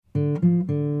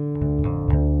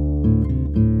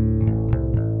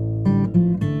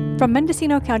From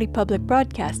Mendocino County Public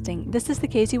Broadcasting, this is the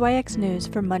KZYX News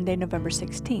for Monday, November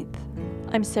 16th.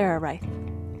 I'm Sarah Reith.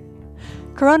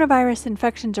 Coronavirus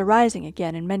infections are rising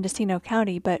again in Mendocino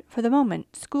County, but for the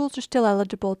moment, schools are still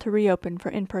eligible to reopen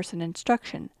for in-person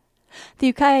instruction. The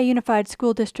Ukiah Unified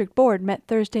School District Board met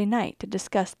Thursday night to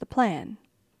discuss the plan.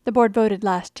 The board voted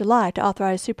last July to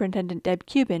authorize Superintendent Deb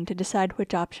Cuban to decide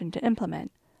which option to implement.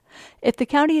 If the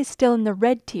county is still in the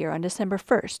red tier on December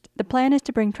 1st, the plan is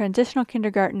to bring transitional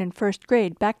kindergarten and first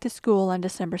grade back to school on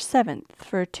December 7th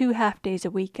for 2 half-days a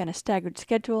week on a staggered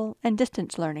schedule and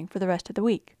distance learning for the rest of the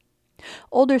week.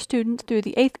 Older students through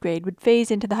the 8th grade would phase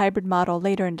into the hybrid model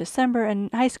later in December, and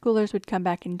high schoolers would come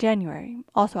back in January,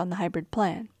 also on the hybrid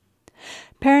plan.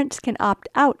 Parents can opt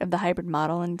out of the hybrid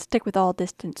model and stick with all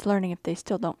distance learning if they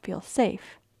still don't feel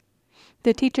safe.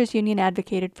 The teachers' union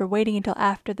advocated for waiting until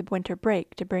after the winter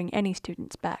break to bring any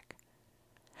students back.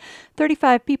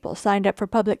 35 people signed up for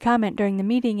public comment during the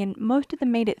meeting, and most of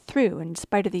them made it through in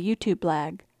spite of the YouTube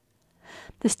lag.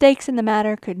 The stakes in the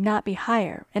matter could not be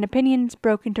higher, and opinions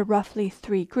broke into roughly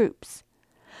 3 groups.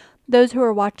 Those who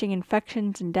are watching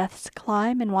infections and deaths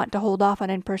climb and want to hold off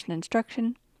on in-person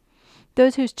instruction.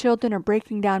 Those whose children are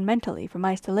breaking down mentally from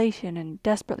isolation and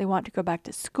desperately want to go back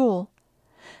to school.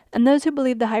 And those who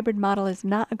believe the hybrid model is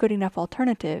not a good enough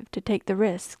alternative to take the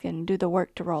risk and do the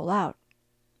work to roll out.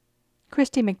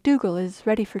 Christy McDougall is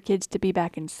ready for kids to be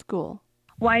back in school.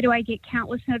 Why do I get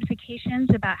countless notifications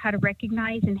about how to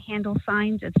recognize and handle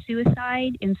signs of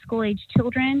suicide in school-age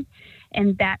children?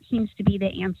 And that seems to be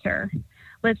the answer.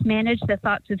 Let's manage the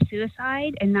thoughts of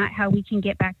suicide and not how we can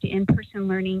get back to in-person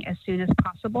learning as soon as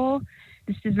possible.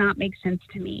 This does not make sense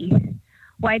to me.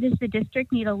 Why does the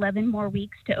district need 11 more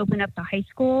weeks to open up the high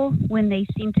school when they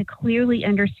seem to clearly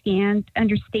understand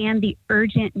the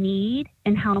urgent need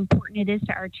and how important it is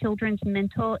to our children's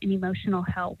mental and emotional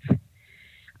health?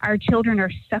 Our children are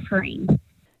suffering.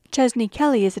 Chesney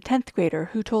Kelly is a 10th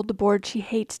grader who told the board she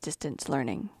hates distance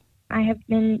learning. I have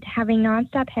been having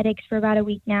nonstop headaches for about a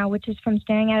week now, which is from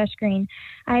staring at a screen.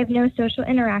 I have no social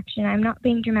interaction. I'm not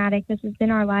being dramatic. This has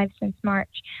been our lives since March.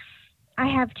 I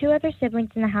have 2 other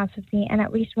siblings in the house with me, and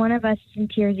at least one of us is in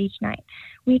tears each night.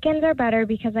 Weekends are better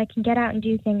because I can get out and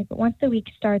do things, but once the week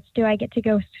starts, do I get to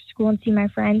go to school and see my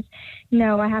friends?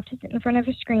 No, I have to sit in front of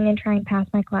a screen and try and pass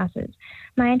my classes.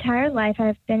 My entire life I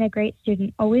have been a great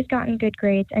student, always gotten good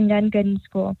grades, and done good in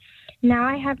school. Now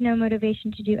I have no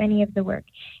motivation to do any of the work.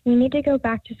 We need to go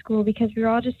back to school because we're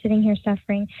all just sitting here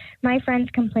suffering. My friends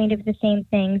complained of the same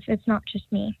things. It's not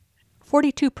just me.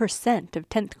 42% of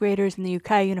 10th graders in the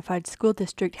Ukiah Unified School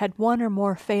District had 1 or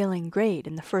more failing grade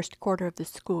in the first quarter of the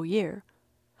school year.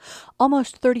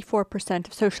 Almost 34%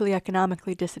 of socially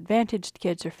economically disadvantaged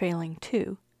kids are failing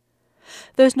too.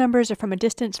 Those numbers are from a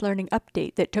distance learning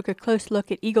update that took a close look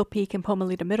at Eagle Peak and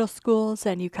Pomalita Middle Schools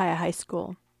and Ukiah High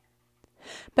School.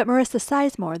 But Marissa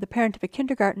Sizemore, the parent of a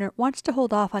kindergartner, wants to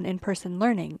hold off on in-person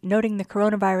learning, noting the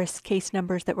coronavirus case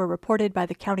numbers that were reported by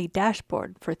the county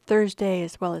dashboard for Thursday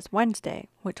as well as Wednesday,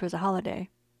 which was a holiday.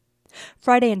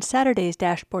 Friday and Saturday's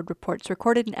dashboard reports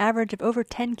recorded an average of over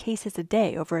 10 cases a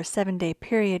day over a 7-day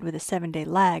period with a 7-day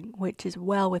lag, which is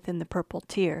well within the purple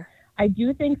tier. I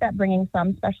do think that bringing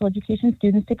some special education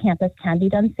students to campus can be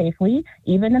done safely,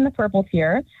 even in the purple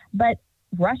tier, but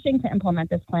rushing to implement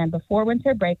this plan before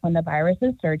winter break when the virus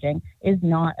is surging is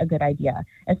not a good idea,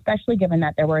 especially given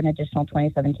that there were an additional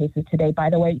 27 cases today. By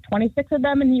the way, 26 of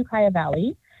them in the Ukiah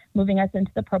Valley, moving us into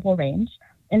the purple range.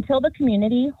 Until the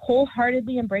community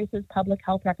wholeheartedly embraces public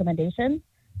health recommendations,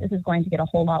 this is going to get a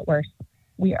whole lot worse.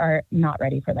 We are not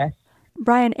ready for this.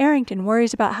 Brian Arrington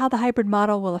worries about how the hybrid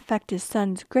model will affect his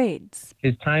son's grades.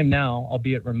 His time now,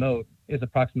 albeit remote, is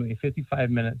approximately 55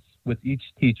 minutes with each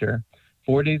teacher,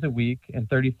 4 days a week, and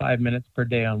 35 minutes per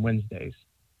day on Wednesdays.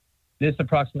 This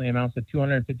approximately amounts to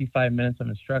 255 minutes of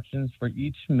instructions for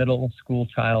each middle school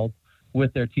child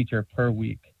with their teacher per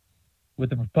week.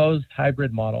 With the proposed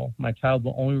hybrid model, my child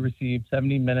will only receive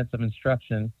 70 minutes of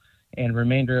instruction, and the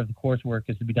remainder of the coursework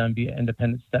is to be done via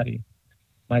independent study.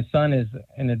 My son is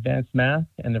in advanced math,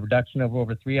 and the reduction of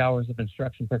over 3 hours of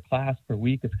instruction per class per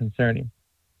week is concerning.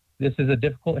 This is a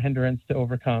difficult hindrance to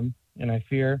overcome, and I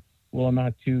fear will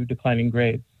amount to declining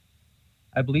grades.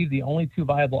 I believe the only 2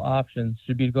 viable options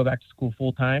should be to go back to school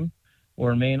full-time or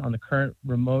remain on the current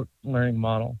remote learning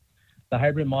model. The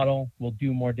hybrid model will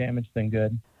do more damage than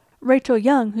good. Rachel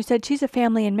Young, who said she's a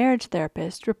family and marriage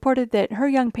therapist, reported that her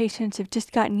young patients have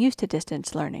just gotten used to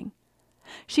distance learning.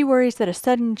 She worries that a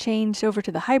sudden change over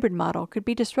to the hybrid model could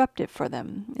be disruptive for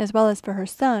them, as well as for her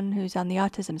son, who's on the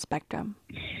autism spectrum.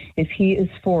 If he is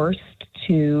forced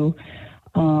to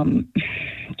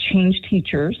change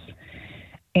teachers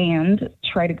and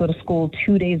try to go to school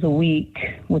 2 days a week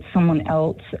with someone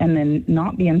else and then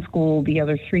not be in school the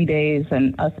other 3 days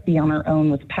and us be on our own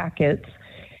with packets,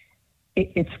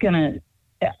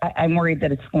 I'm worried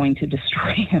that it's going to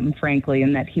destroy him, frankly,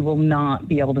 and that he will not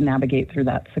be able to navigate through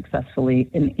that successfully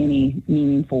in any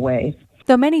meaningful way.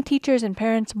 Though many teachers and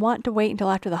parents want to wait until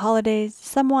after the holidays,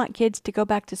 some want kids to go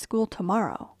back to school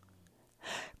tomorrow.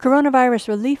 Coronavirus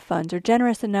relief funds are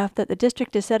generous enough that the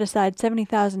district has set aside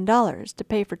 $70,000 to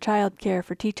pay for child care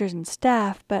for teachers and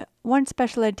staff, but one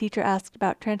special ed teacher asked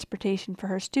about transportation for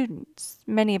her students,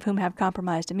 many of whom have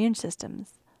compromised immune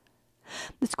systems.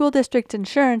 The school district's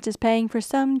insurance is paying for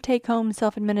some take-home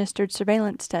self-administered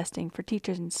surveillance testing for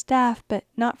teachers and staff, but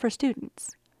not for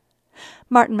students.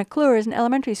 Martin McClure is an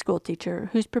elementary school teacher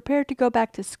who's prepared to go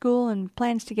back to school and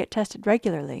plans to get tested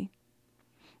regularly.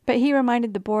 But he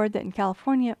reminded the board that in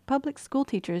California, public school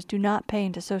teachers do not pay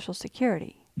into Social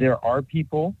Security. There are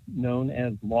people known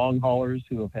as long haulers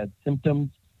who have had symptoms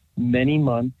many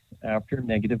months after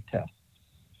negative tests.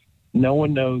 No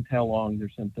one knows how long their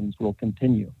symptoms will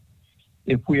continue.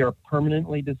 If we are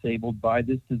permanently disabled by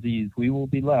this disease, we will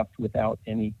be left without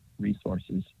any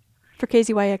resources. For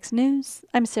KZYX News,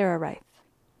 I'm Sarah Reith.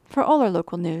 For all our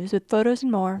local news with photos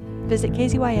and more, visit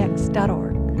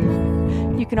kzyx.org.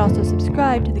 You can also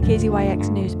subscribe to the KZYX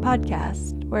News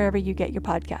podcast wherever you get your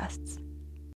podcasts.